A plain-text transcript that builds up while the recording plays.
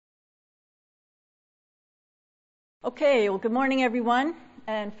Okay, well, good morning, everyone.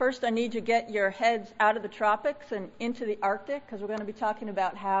 And first, I need you to get your heads out of the tropics and into the Arctic, because we're going to be talking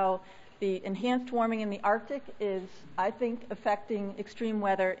about how the enhanced warming in the Arctic is, I think, affecting extreme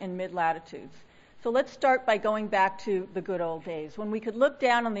weather in mid-latitudes. So let's start by going back to the good old days, when we could look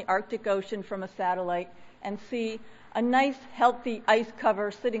down on the Arctic Ocean from a satellite and see a nice, healthy ice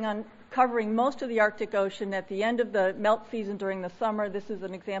cover covering most of the Arctic Ocean at the end of the melt season during the summer. This is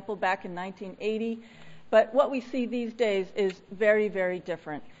an example back in 1980. But what we see these days is very, very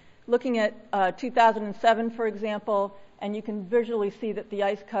different. Looking at 2007, for example, and you can visually see that the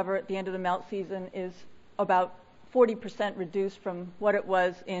ice cover at the end of the melt season is about 40% reduced from what it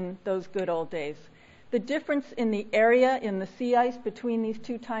was in those good old days. The difference in the area in the sea ice between these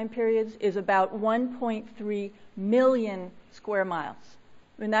two time periods is about 1.3 million square miles.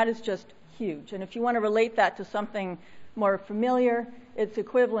 I mean, that is just huge. And if you want to relate that to something more familiar, it's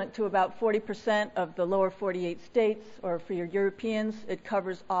equivalent to about 40% of the lower 48 states, or for your Europeans, it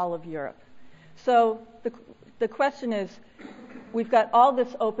covers all of Europe. So the question is, we've got all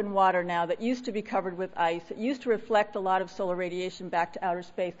this open water now that used to be covered with ice. It used to reflect a lot of solar radiation back to outer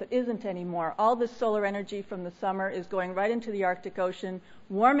space that isn't anymore. All this solar energy from the summer is going right into the Arctic Ocean,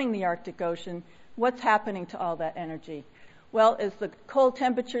 warming the Arctic Ocean. What's happening to all that energy? Well, as the cold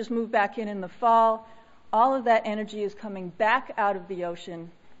temperatures move back in the fall, all of that energy is coming back out of the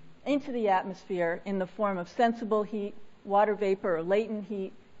ocean into the atmosphere in the form of sensible heat, water vapor or latent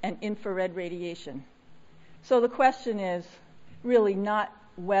heat, and infrared radiation. So the question is really not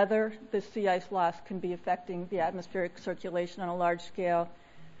whether this sea ice loss can be affecting the atmospheric circulation on a large scale.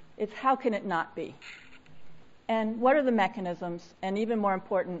 It's how can it not be? And what are the mechanisms? And even more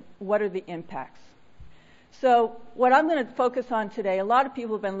important, what are the impacts? So what I'm going to focus on today, a lot of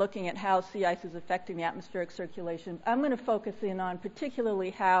people have been looking at how sea ice is affecting the atmospheric circulation. I'm going to focus in on particularly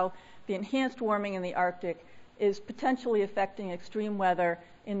how the enhanced warming in the Arctic is potentially affecting extreme weather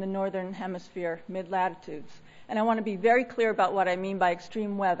in the northern hemisphere, mid-latitudes. And I want to be very clear about what I mean by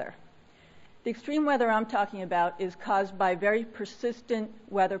extreme weather. The extreme weather I'm talking about is caused by very persistent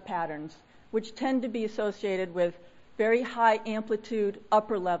weather patterns, which tend to be associated with very high amplitude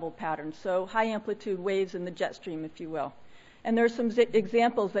upper level patterns, so high amplitude waves in the jet stream, if you will. And there are some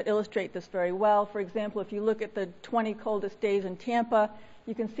examples that illustrate this very well. For example, if you look at the 20 coldest days in Tampa,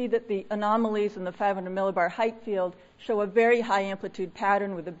 you can see that the anomalies in the 500 millibar height field show a very high amplitude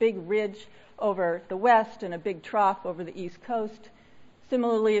pattern with a big ridge over the west and a big trough over the east coast.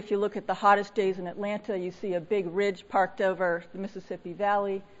 Similarly, if you look at the hottest days in Atlanta, you see a big ridge parked over the Mississippi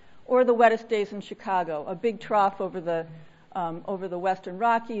Valley. Or the wettest days in Chicago, a big trough over the western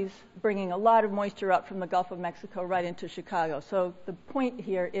Rockies, bringing a lot of moisture up from the Gulf of Mexico right into Chicago. So the point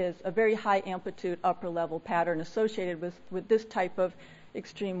here is a very high amplitude upper level pattern associated with this type of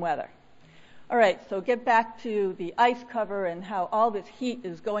extreme weather. All right, so get back to the ice cover and how all this heat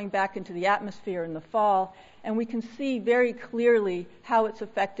is going back into the atmosphere in the fall, and we can see very clearly how it's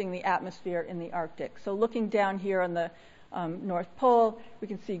affecting the atmosphere in the Arctic. So looking down here on the North Pole, we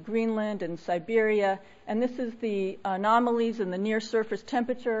can see Greenland and Siberia, and this is the anomalies in the near surface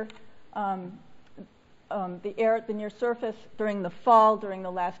temperature, the air at the near surface during the fall during the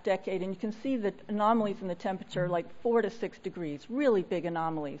last decade, and you can see the anomalies in the temperature like 4 to 6 degrees, really big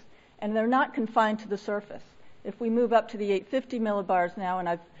anomalies, and they're not confined to the surface. If we move up to the 850 millibars now, and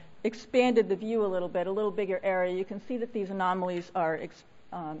I've expanded the view a little bit, a little bigger area, you can see that these anomalies are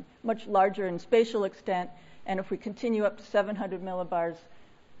much larger in spatial extent. And if we continue up to 700 millibars,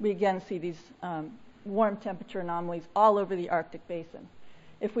 we again see these warm temperature anomalies all over the Arctic basin.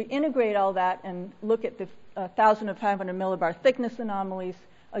 If we integrate all that and look at the 1,000 to 500 millibar thickness anomalies,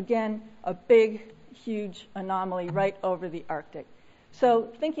 again, a big, huge anomaly right over the Arctic.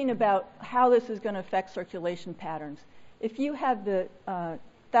 So thinking about how this is going to affect circulation patterns, if you have the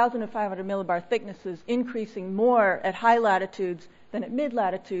 1,000 to 500 millibar thicknesses increasing more at high latitudes than at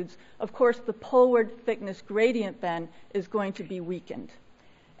mid-latitudes, of course, the poleward thickness gradient then is going to be weakened.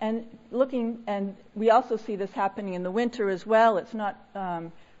 And we also see this happening in the winter as well. It's not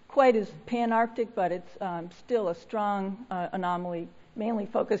quite as pan-Arctic, but it's still a strong anomaly, mainly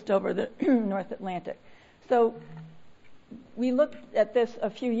focused over the North Atlantic. So we looked at this a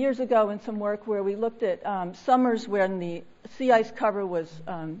few years ago in some work where we looked at summers when the sea ice cover was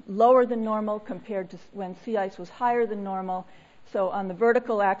lower than normal compared to when sea ice was higher than normal. So on the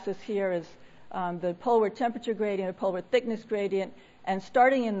vertical axis here is the poleward temperature gradient, the poleward thickness gradient, and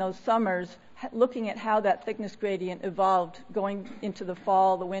starting in those summers, looking at how that thickness gradient evolved going into the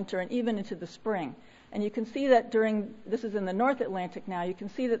fall, the winter, and even into the spring. And you can see that this is in the North Atlantic now, you can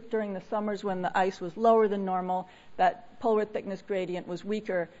see that during the summers when the ice was lower than normal, that polar thickness gradient was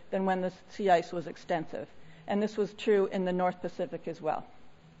weaker than when the sea ice was extensive. and this was true in the North Pacific as well.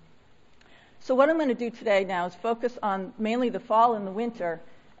 So what I'm going to do today now is focus on mainly the fall and the winter,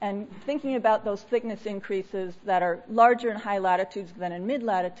 and thinking about those thickness increases that are larger in high latitudes than in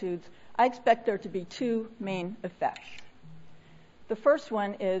mid-latitudes. I expect there to be two main effects. The first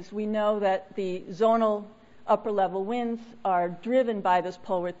one is we know that the zonal upper level winds are driven by this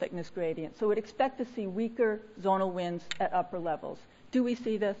polar thickness gradient. So we'd expect to see weaker zonal winds at upper levels. Do we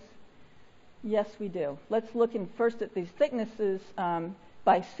see this? Yes, we do. Let's look first at these thicknesses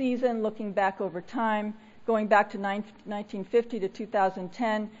by season, looking back over time, going back to 1950 to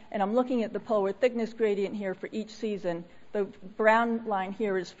 2010, and I'm looking at the polar thickness gradient here for each season. The brown line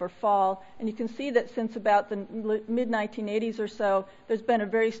here is for fall, and you can see that since about the mid-1980s or so, there's been a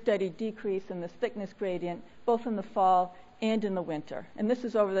very steady decrease in this thickness gradient, both in the fall and in the winter. And this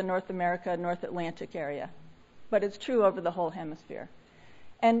is over the North America, North Atlantic area. But it's true over the whole hemisphere.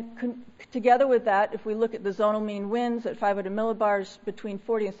 And together with that, if we look at the zonal mean winds at 500 millibars between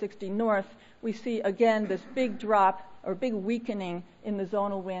 40 and 60 north, we see again this big drop or big weakening in the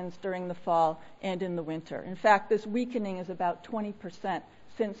zonal winds during the fall and in the winter. In fact, this weakening is about 20%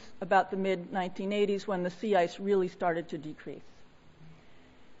 since about the mid-1980s when the sea ice really started to decrease.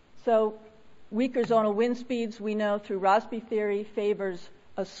 So weaker zonal wind speeds, we know through Rossby theory, favors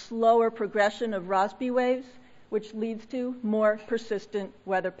a slower progression of Rossby waves, which leads to more persistent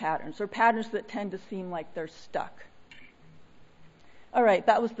weather patterns, or patterns that tend to seem like they're stuck. All right,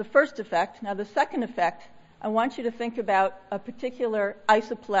 that was the first effect. Now the second effect, I want you to think about a particular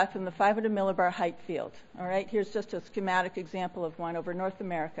isopleph in the 500 millibar height field. All right, here's just a schematic example of one over North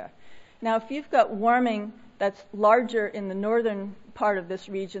America. Now if you've got warming that's larger in the northern part of this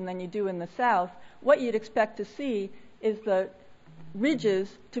region than you do in the south, what you'd expect to see is the ridges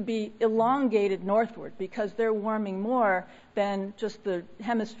to be elongated northward because they're warming more than just the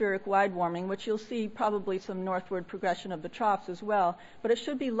hemispheric wide warming, which you'll see probably some northward progression of the troughs as well, but it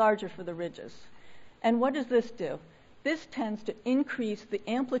should be larger for the ridges. And what does this do? This tends to increase the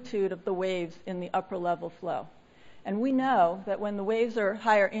amplitude of the waves in the upper level flow. And we know that when the waves are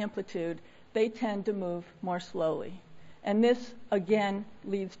higher amplitude, they tend to move more slowly. And this, again,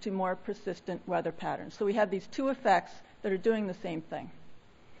 leads to more persistent weather patterns. So we have these two effects that are doing the same thing.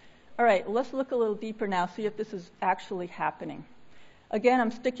 All right, let's look a little deeper now, see if this is actually happening. Again,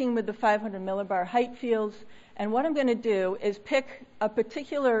 I'm sticking with the 500 millibar height fields, and what I'm going to do is pick a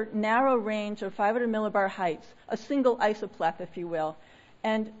particular narrow range of 500 millibar heights, a single isopleph, if you will,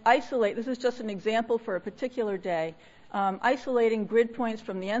 and isolate. This is just an example for a particular day, isolating grid points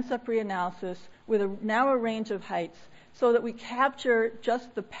from the NSEP reanalysis with a narrow range of heights so that we capture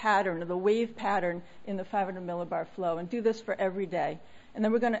just the pattern, the wave pattern in the 500 millibar flow, and do this for every day. And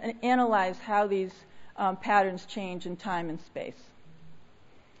then we're going to analyze how these patterns change in time and space.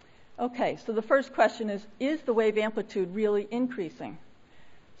 Okay, so the first question is the wave amplitude really increasing?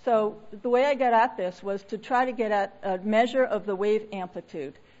 So the way I got at this was to try to get at a measure of the wave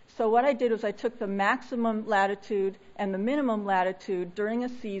amplitude. So what I did was I took the maximum latitude and the minimum latitude during a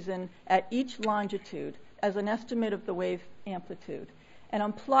season at each longitude as an estimate of the wave amplitude. And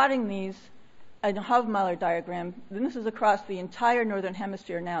I'm plotting these in a Hofmeier diagram. And this is across the entire northern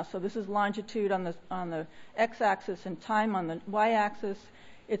hemisphere now. So this is longitude on the x-axis and time on the y-axis.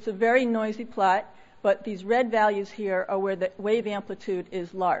 It's a very noisy plot, but these red values here are where the wave amplitude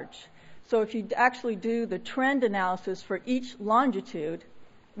is large. So if you actually do the trend analysis for each longitude,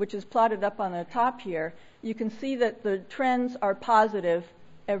 which is plotted up on the top here, you can see that the trends are positive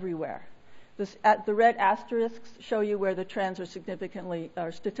everywhere. The red asterisks show you where the trends are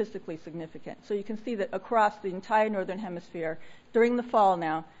statistically significant. So you can see that across the entire northern hemisphere, during the fall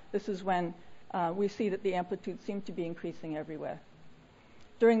now, this is when we see that the amplitude seems to be increasing everywhere.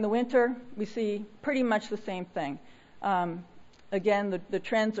 During the winter, we see pretty much the same thing. Again, the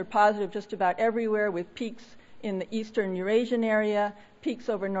trends are positive just about everywhere, with peaks in the eastern Eurasian area, peaks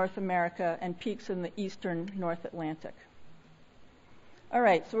over North America, and peaks in the eastern North Atlantic. All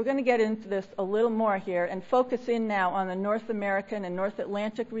right, so we're going to get into this a little more here and focus in now on the North American and North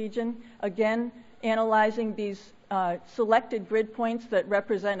Atlantic region. Again, analyzing these selected grid points that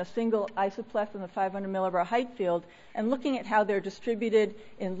represent a single isopleph in the 500 millibar height field and looking at how they're distributed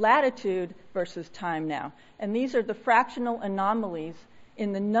in latitude versus time now. And these are the fractional anomalies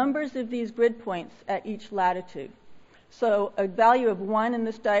in the numbers of these grid points at each latitude. So a value of 1 in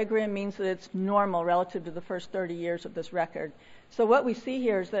this diagram means that it's normal relative to the first 30 years of this record. So what we see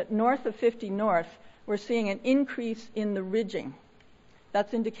here is that north of 50 north, we're seeing an increase in the ridging.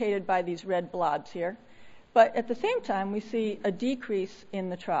 That's indicated by these red blobs here. But at the same time, we see a decrease in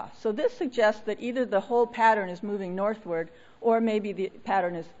the trough. So this suggests that either the whole pattern is moving northward or maybe the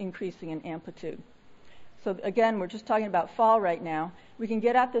pattern is increasing in amplitude. So again, we're just talking about fall right now. We can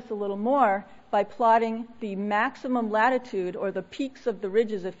get at this a little more by plotting the maximum latitude, or the peaks of the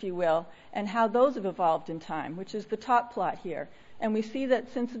ridges, if you will, and how those have evolved in time, which is the top plot here. And we see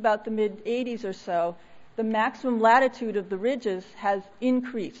that since about the mid-80s or so, the maximum latitude of the ridges has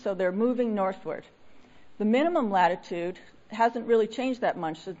increased, so they're moving northward. The minimum latitude hasn't really changed that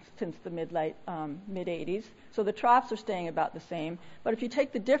much since the mid-80s, so the troughs are staying about the same. But if you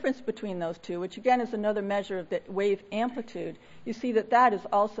take the difference between those two, which again is another measure of the wave amplitude, you see that that is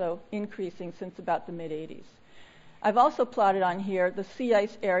also increasing since about the mid-80s. I've also plotted on here the sea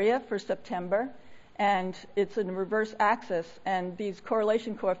ice area for September, and it's in reverse axis, and these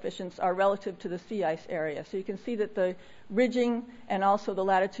correlation coefficients are relative to the sea ice area. So you can see that the ridging and also the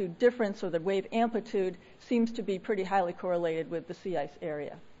latitude difference, or the wave amplitude, seems to be pretty highly correlated with the sea ice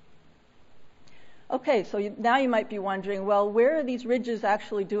area. Okay, so now you might be wondering, well, where are these ridges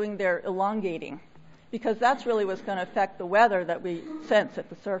actually doing their elongating? Because that's really what's going to affect the weather that we sense at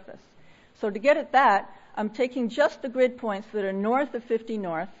the surface. So to get at that, I'm taking just the grid points that are north of 50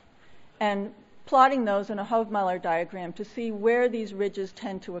 north and plotting those in a Hofmeiler diagram to see where these ridges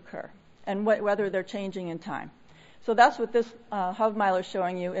tend to occur and whether they're changing in time. So that's what this Hofmeiler is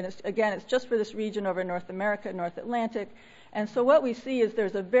showing you. And it's just for this region over North America, North Atlantic. And so what we see is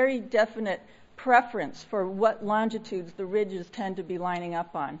there's a very definite preference for what longitudes the ridges tend to be lining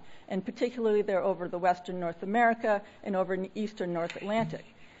up on. And particularly they're over the western North America and over in the eastern North Atlantic.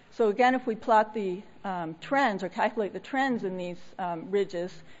 So again, if we plot the trends or calculate the trends in these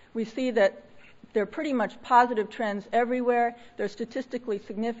ridges, we see that they're pretty much positive trends everywhere. They're statistically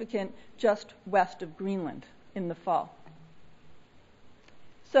significant just west of Greenland in the fall.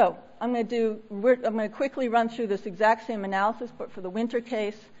 So I'm going to quickly run through this exact same analysis, but for the winter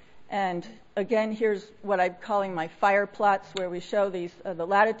case. And again, here's what I'm calling my fire plots, where we show these the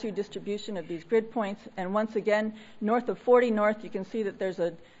latitude distribution of these grid points. And once again, north of 40 north, you can see that there's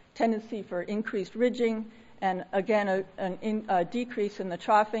a tendency for increased ridging, and again, a decrease in the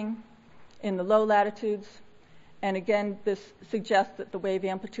troughing in the low latitudes. And again, this suggests that the wave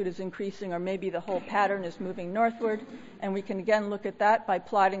amplitude is increasing, or maybe the whole pattern is moving northward. And we can again look at that by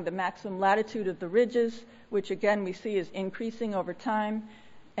plotting the maximum latitude of the ridges, which again we see is increasing over time.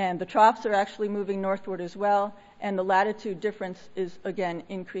 And the troughs are actually moving northward as well, and the latitude difference is again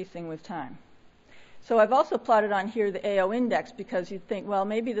increasing with time. So I've also plotted on here the AO index, because you'd think, well,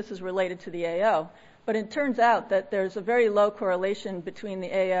 maybe this is related to the AO. But it turns out that there's a very low correlation between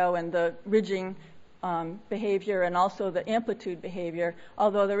the AO and the ridging behavior and also the amplitude behavior,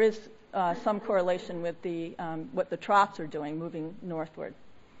 although there is some correlation with what the troughs are doing, moving northward.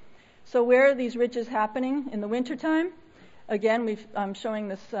 So where are these ridges happening in the wintertime? Again, I'm showing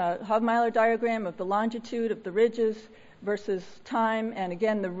this Hofmeiler diagram of the longitude of the ridges versus time. And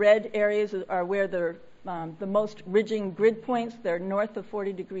again, the red areas are where they're the most ridging grid points. They're north of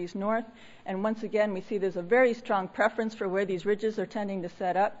 40 degrees north. And once again, we see there's a very strong preference for where these ridges are tending to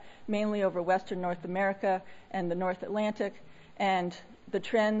set up, mainly over western North America and the North Atlantic. And the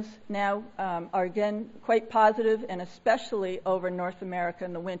trends now are again quite positive, and especially over North America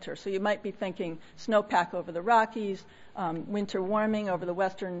in the winter. So you might be thinking snowpack over the Rockies, winter warming over the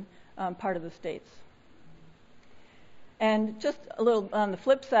western part of the states. And just a little on the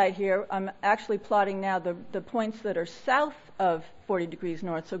flip side here, I'm actually plotting now the points that are south of 40 degrees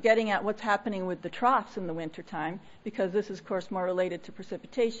north, so getting at what's happening with the troughs in the wintertime, because this is, of course, more related to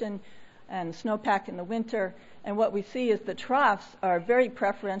precipitation and snowpack in the winter. And what we see is the troughs are very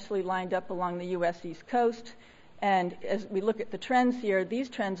preferentially lined up along the U.S. East Coast. And as we look at the trends here, these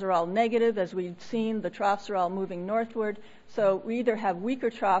trends are all negative. As we've seen, the troughs are all moving northward. So we either have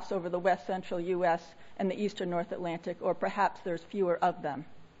weaker troughs over the west central U.S. and the eastern North Atlantic, or perhaps there's fewer of them.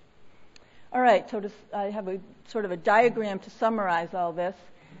 All right, so I have a sort of a diagram to summarize all this.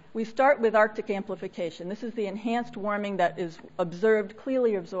 We start with Arctic amplification. This is the enhanced warming that is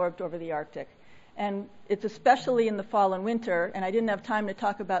clearly absorbed over the Arctic. And it's especially in the fall and winter, and I didn't have time to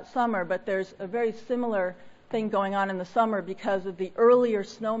talk about summer, but there's a very similar thing going on in the summer because of the earlier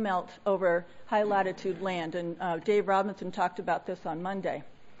snowmelt over high latitude land. And Dave Robinson talked about this on Monday.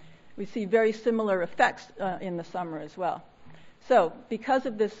 We see very similar effects in the summer as well. So because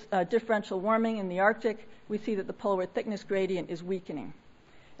of this differential warming in the Arctic, we see that the polar thickness gradient is weakening.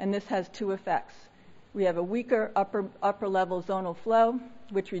 And this has two effects. We have a weaker upper level zonal flow,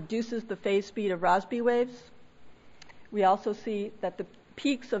 which reduces the phase speed of Rossby waves. We also see that the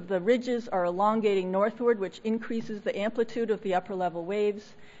peaks of the ridges are elongating northward, which increases the amplitude of the upper level waves.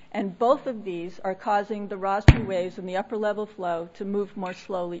 And both of these are causing the Rossby waves in the upper level flow to move more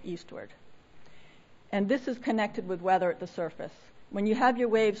slowly eastward. And this is connected with weather at the surface. When you have your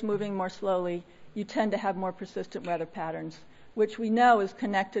waves moving more slowly, you tend to have more persistent weather patterns, which we know is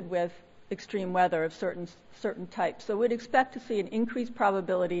connected with extreme weather of certain types. So we'd expect to see an increased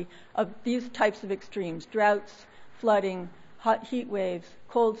probability of these types of extremes: droughts, flooding, hot heat waves,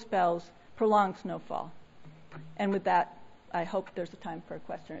 cold spells, prolonged snowfall. And with that, I hope there's a time for a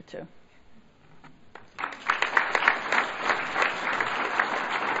question or two. Have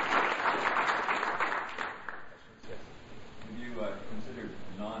you considered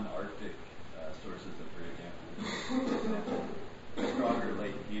non-Arctic sources of ridge amplification? For example, stronger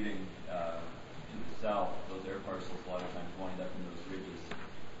latent heating in the south, those air parcels a lot of times wind up in those ridges,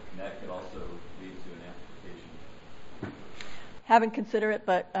 and that could also lead to an amplification. Haven't considered it,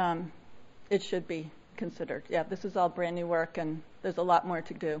 but it should be considered. Yeah, this is all brand new work, and there's a lot more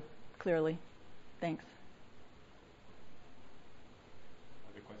to do, clearly. Thanks.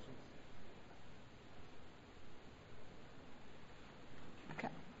 Other questions? Okay.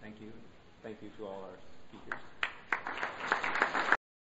 Thank you. Thank you to all our speakers.